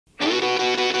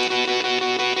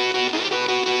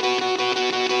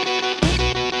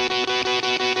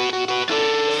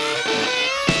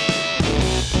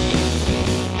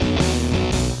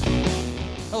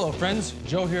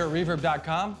Joe here at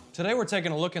Reverb.com. Today we're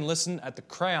taking a look and listen at the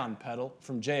Crayon pedal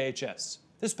from JHS.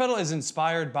 This pedal is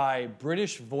inspired by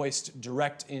British-voiced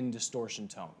direct-in distortion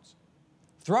tones.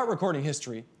 Throughout recording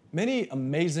history, many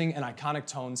amazing and iconic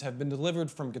tones have been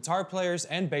delivered from guitar players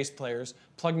and bass players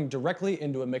plugging directly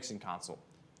into a mixing console.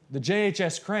 The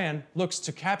JHS Crayon looks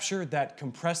to capture that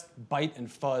compressed bite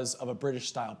and fuzz of a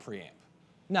British-style preamp.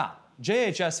 Now,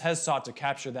 JHS has sought to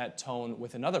capture that tone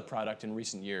with another product in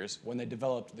recent years when they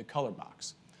developed the color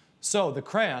box. So the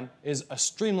Crayon is a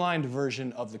streamlined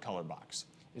version of the color box.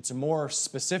 It's a more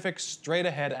specific,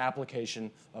 straight-ahead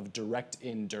application of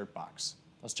direct-in dirtbox.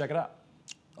 Let's check it out.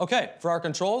 Okay, for our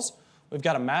controls, we've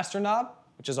got a master knob,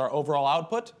 which is our overall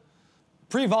output.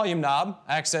 Pre-volume knob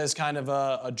acts as kind of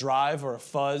a drive or a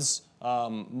fuzz,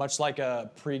 much like a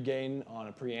pre-gain on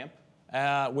a preamp.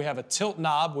 We have a tilt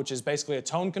knob, which is basically a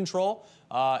tone control.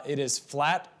 It is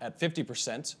flat at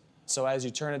 50%, so as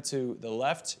you turn it to the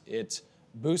left, it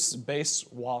boosts bass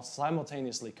while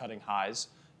simultaneously cutting highs,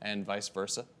 and vice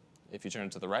versa if you turn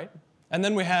it to the right. And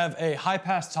then we have a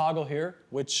high-pass toggle here,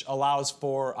 which allows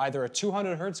for either a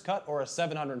 200 Hertz cut or a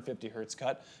 750 Hertz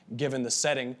cut, given the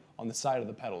setting on the side of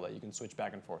the pedal that you can switch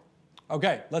back and forth.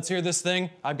 Okay, let's hear this thing.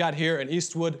 I've got here an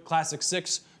Eastwood Classic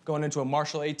 6 going into a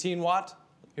Marshall 18 watt.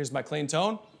 Here's my clean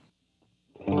tone.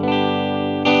 We'll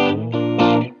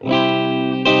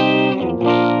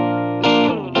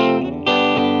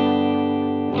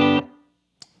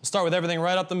start with everything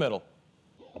right up the middle.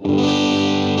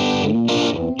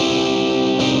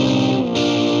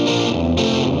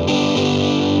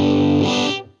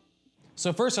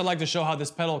 So first I'd like to show how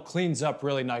this pedal cleans up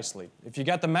really nicely. If you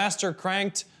got the master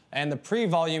cranked and the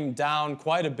pre-volume down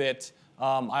quite a bit,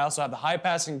 I also have the high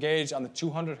pass engaged on the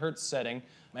 200 Hertz setting,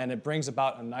 and it brings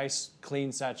about a nice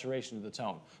clean saturation to the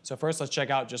tone. So first let's check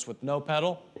out just with no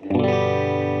pedal.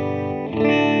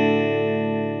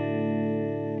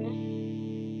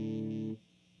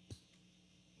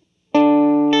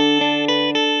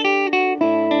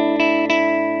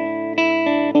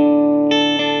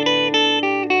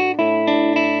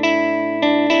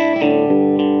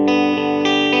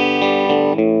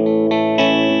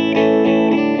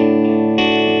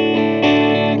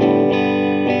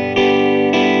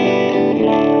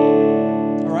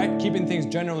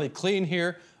 Generally clean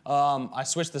here. I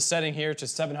switched the setting here to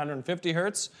 750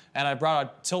 Hertz, and I brought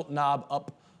our tilt knob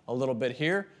up a little bit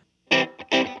here.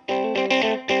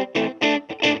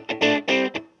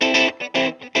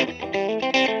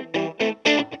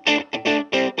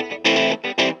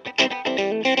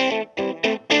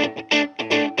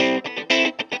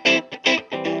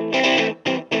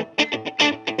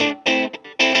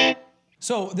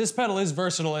 So this pedal is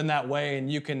versatile in that way,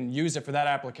 and you can use it for that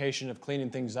application of cleaning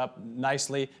things up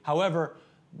nicely. However,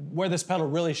 where this pedal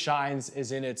really shines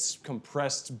is in its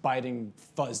compressed, biting,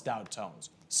 fuzzed out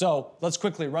tones. So let's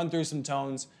quickly run through some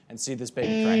tones and see this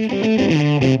baby crank.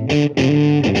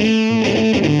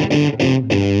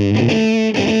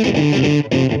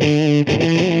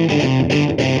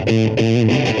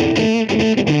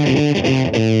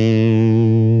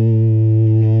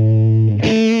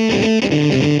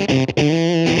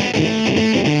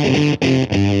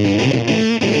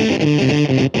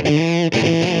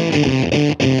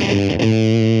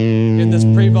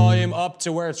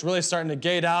 To where it's really starting to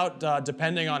gate out,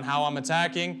 depending on how I'm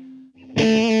attacking.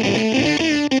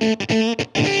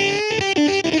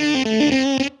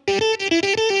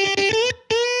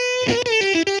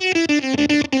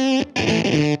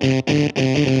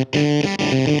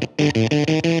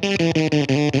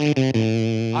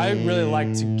 I really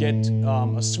like to get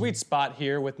a sweet spot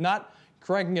here with not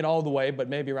cranking it all the way, but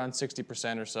maybe around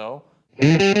 60% or so.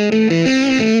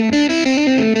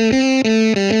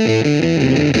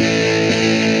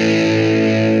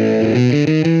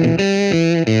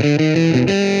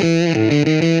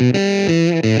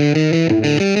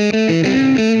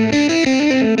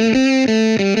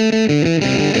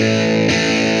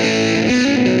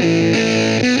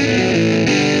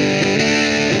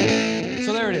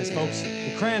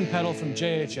 Pedal from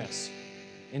JHS,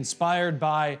 inspired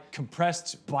by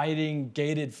compressed, biting,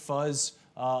 gated fuzz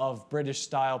of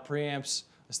British-style preamps.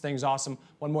 This thing's awesome.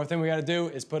 One more thing we gotta do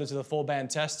is put it to the full band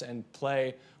test and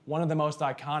play one of the most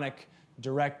iconic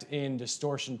direct-in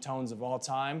distortion tones of all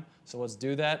time. So let's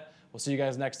do that. We'll see you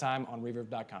guys next time on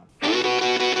Reverb.com.